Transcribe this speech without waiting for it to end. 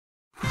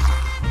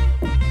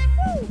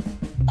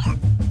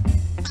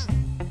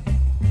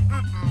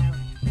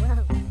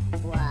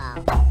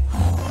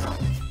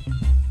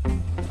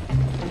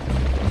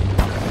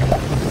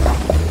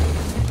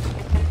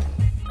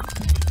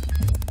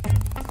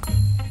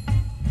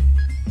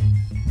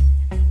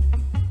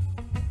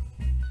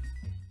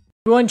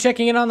Everyone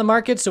checking in on the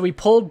market. So we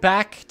pulled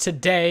back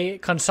today,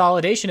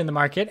 consolidation in the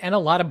market, and a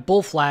lot of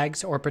bull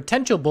flags or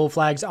potential bull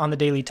flags on the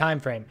daily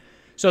time frame.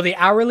 So the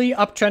hourly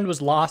uptrend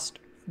was lost.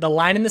 The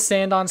line in the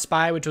sand on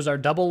SPY, which was our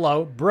double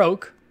low,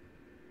 broke.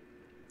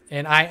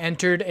 And I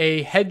entered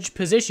a hedge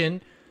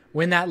position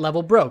when that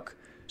level broke.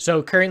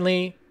 So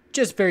currently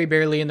just very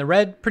barely in the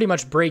red, pretty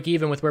much break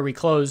even with where we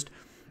closed.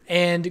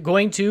 And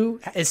going to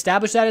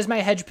establish that as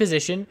my hedge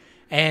position.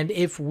 And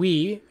if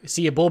we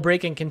see a bull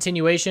break and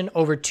continuation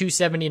over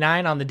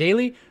 279 on the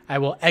daily, I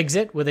will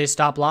exit with a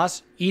stop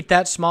loss, eat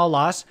that small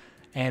loss,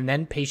 and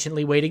then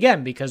patiently wait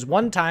again. Because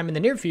one time in the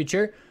near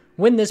future,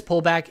 when this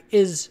pullback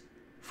is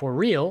for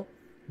real,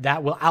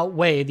 that will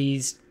outweigh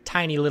these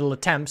tiny little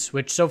attempts,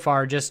 which so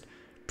far just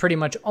pretty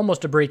much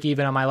almost a break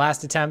even on my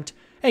last attempt,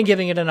 and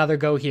giving it another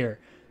go here.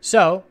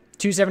 So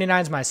 279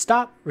 is my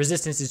stop.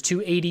 Resistance is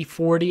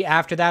 280.40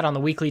 after that on the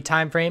weekly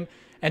time frame,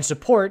 and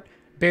support.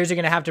 Bears are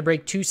going to have to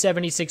break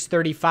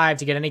 276.35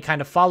 to get any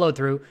kind of follow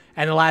through,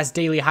 and the last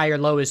daily higher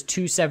low is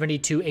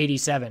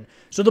 272.87.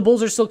 So the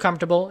bulls are still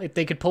comfortable. If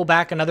they could pull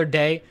back another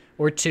day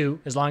or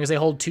two, as long as they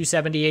hold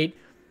 278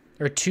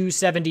 or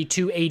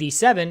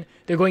 272.87,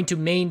 they're going to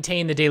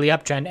maintain the daily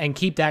uptrend and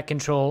keep that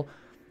control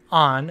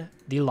on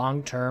the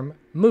long-term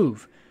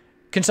move.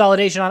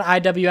 Consolidation on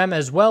IWM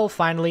as well,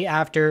 finally,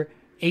 after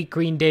 8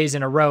 green days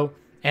in a row,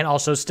 and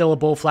also still a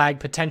bull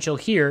flag potential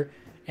here.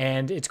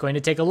 And it's going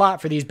to take a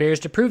lot for these bears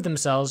to prove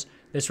themselves.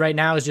 This right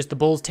now is just the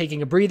bulls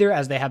taking a breather,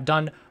 as they have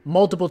done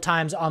multiple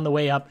times on the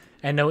way up,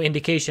 and no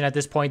indication at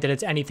this point that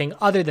it's anything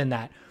other than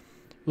that.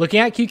 Looking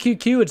at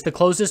QQQ, it's the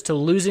closest to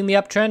losing the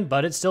uptrend,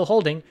 but it's still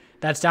holding.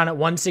 That's down at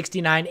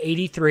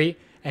 169.83,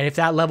 and if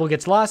that level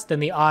gets lost, then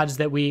the odds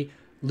that we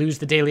lose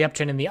the daily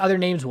uptrend in the other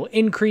names will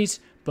increase,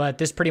 but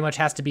this pretty much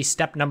has to be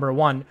step number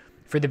one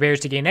for the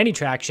bears to gain any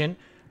traction.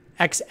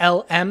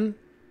 XLM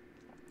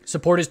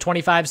support is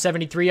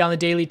 25.73 on the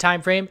daily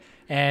time frame,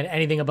 and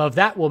anything above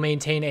that will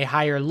maintain a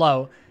higher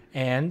low,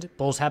 and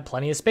bulls have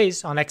plenty of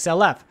space on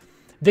XLF.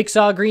 VIX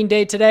saw a green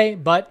day today,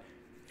 but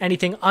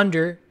anything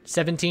under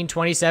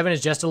 1727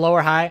 is just a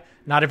lower high.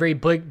 Not a very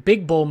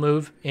big bull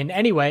move in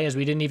any way, as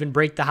we didn't even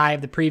break the high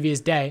of the previous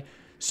day.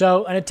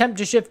 So an attempt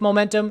to shift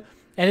momentum,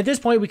 and at this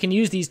point we can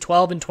use these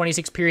 12 and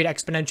 26 period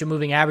exponential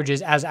moving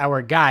averages as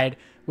our guide,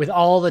 with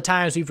all the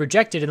times we've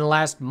rejected in the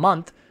last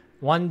month,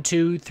 1,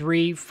 2,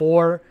 3,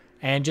 4,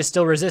 and just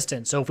still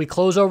resistant. So if we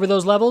close over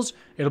those levels,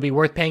 it'll be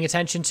worth paying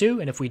attention to,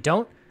 and if we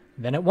don't,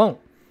 then it won't.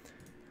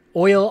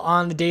 Oil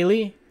on the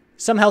daily,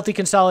 some healthy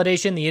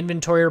consolidation. The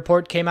inventory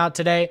report came out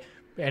today,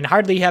 and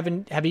hardly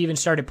have even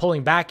started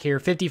pulling back here.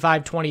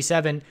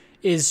 55.27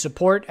 is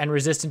support, and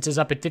resistance is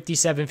up at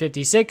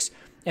 57.56,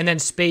 and then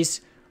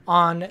space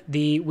on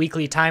the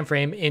weekly time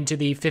frame into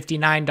the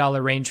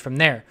 $59 range from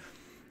there.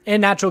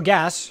 And natural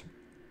gas,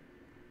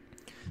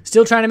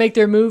 still trying to make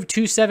their move.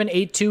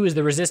 2782 is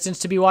the resistance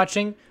to be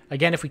watching.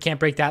 Again, if we can't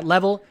break that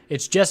level,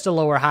 it's just a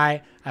lower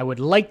high. I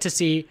would like to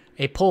see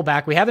a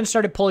pullback. We haven't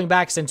started pulling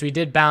back since we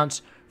did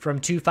bounce from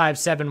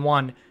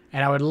 2571,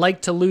 and I would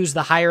like to lose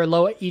the higher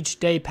low each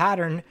day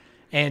pattern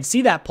and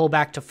see that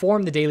pullback to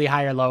form the daily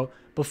higher low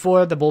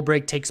before the bull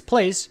break takes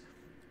place,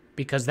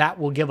 because that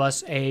will give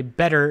us a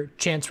better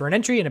chance for an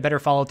entry and a better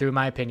follow through, in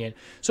my opinion.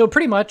 So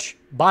pretty much,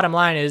 bottom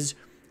line is,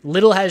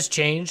 little has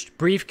changed.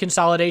 Brief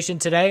consolidation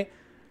today.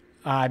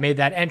 I made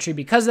that entry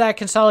because of that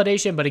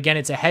consolidation, but again,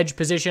 it's a hedge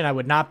position. I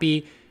would not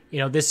be,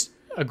 this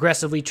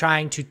aggressively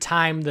trying to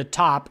time the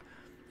top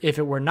if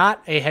it were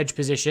not a hedge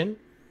position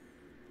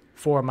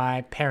for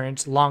my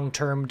parents'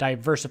 long-term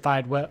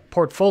diversified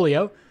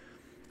portfolio.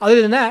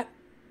 Other than that,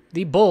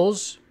 the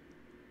bulls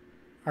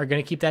are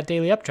going to keep that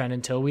daily uptrend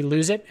until we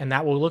lose it, and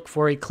that will look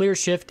for a clear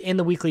shift in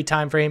the weekly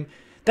time frame.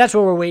 That's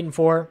what we're waiting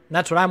for.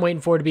 That's what I'm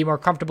waiting for to be more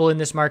comfortable in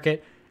this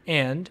market,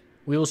 and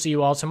we will see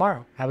you all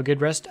tomorrow. Have a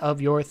good rest of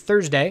your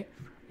Thursday.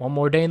 One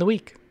more day in the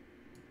week.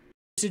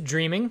 Lucid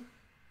dreaming.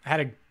 I had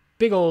a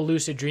big old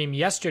lucid dream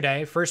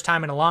yesterday. First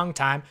time in a long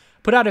time.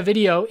 Put out a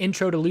video,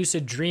 intro to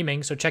lucid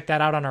dreaming. So check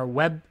that out on our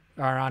web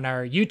or on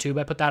our YouTube.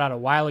 I put that out a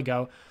while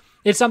ago.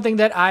 It's something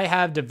that I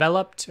have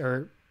developed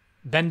or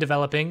been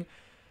developing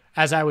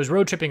as I was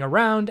road tripping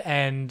around.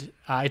 And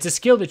it's a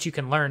skill that you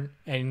can learn.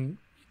 And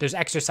there's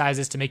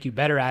exercises to make you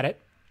better at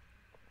it.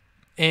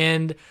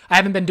 And I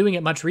haven't been doing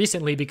it much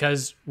recently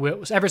because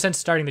ever since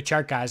starting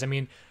TheChartGuys, I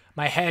mean,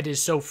 my head is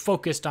so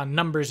focused on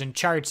numbers and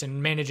charts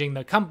and managing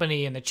the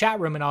company and the chat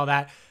room and all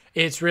that.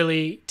 It's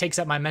really takes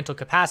up my mental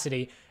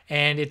capacity.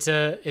 And it's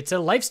a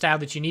lifestyle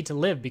that you need to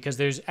live, because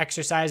there's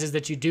exercises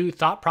that you do,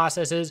 thought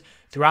processes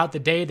throughout the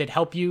day that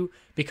help you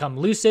become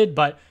lucid.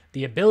 But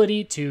the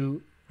ability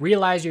to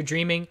realize you're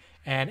dreaming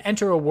and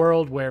enter a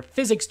world where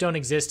physics don't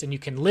exist and you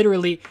can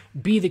literally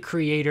be the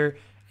creator,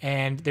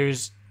 and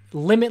there's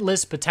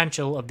limitless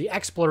potential of the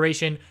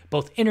exploration,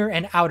 both inner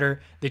and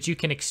outer, that you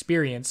can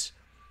experience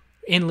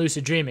in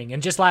lucid dreaming.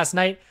 And just last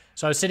night,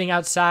 so I was sitting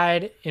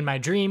outside in my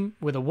dream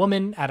with a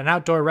woman at an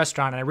outdoor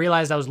restaurant, and I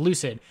realized I was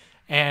lucid.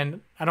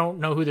 And I don't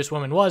know who this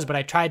woman was, but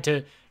I tried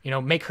to,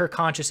 make her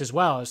conscious as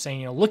well. I was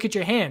saying, look at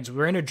your hands.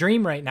 We're in a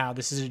dream right now.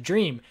 This is a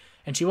dream.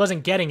 And she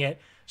wasn't getting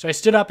it. So I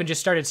stood up and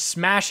just started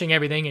smashing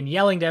everything and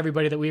yelling to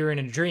everybody that we were in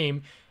a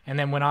dream, and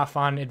then went off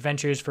on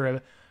adventures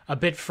for a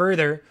bit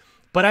further.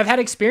 But I've had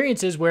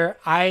experiences where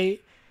I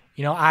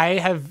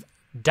have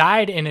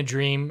died in a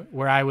dream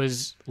where I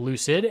was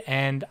lucid,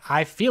 and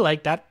I feel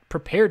like that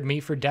prepared me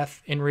for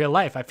death in real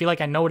life. I feel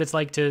like I know what it's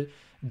like to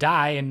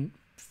die and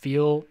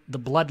feel the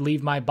blood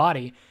leave my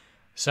body.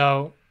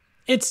 So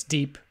it's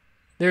deep.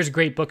 There's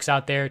great books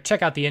out there.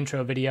 Check out the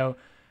intro video.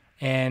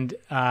 And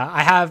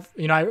I have,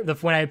 when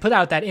I put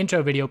out that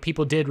intro video,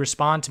 people did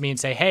respond to me and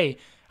say, hey,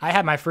 I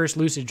had my first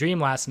lucid dream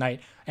last night.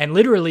 And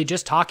literally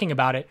just talking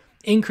about it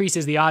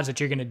increases the odds that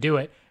you're going to do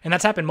it. And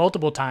that's happened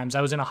multiple times.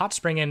 I was in a hot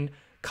spring in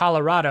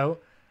Colorado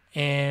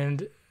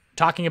and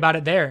talking about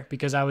it there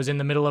because I was in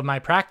the middle of my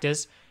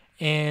practice.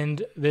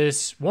 And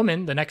this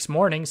woman the next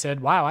morning said,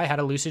 wow, I had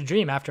a lucid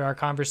dream after our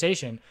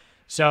conversation.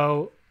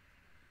 So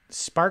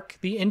spark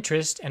the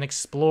interest and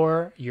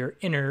explore your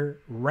inner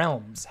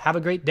realms. Have a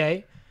great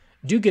day.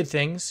 Do good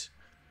things.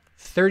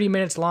 30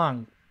 minutes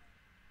long.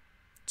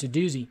 It's a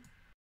doozy.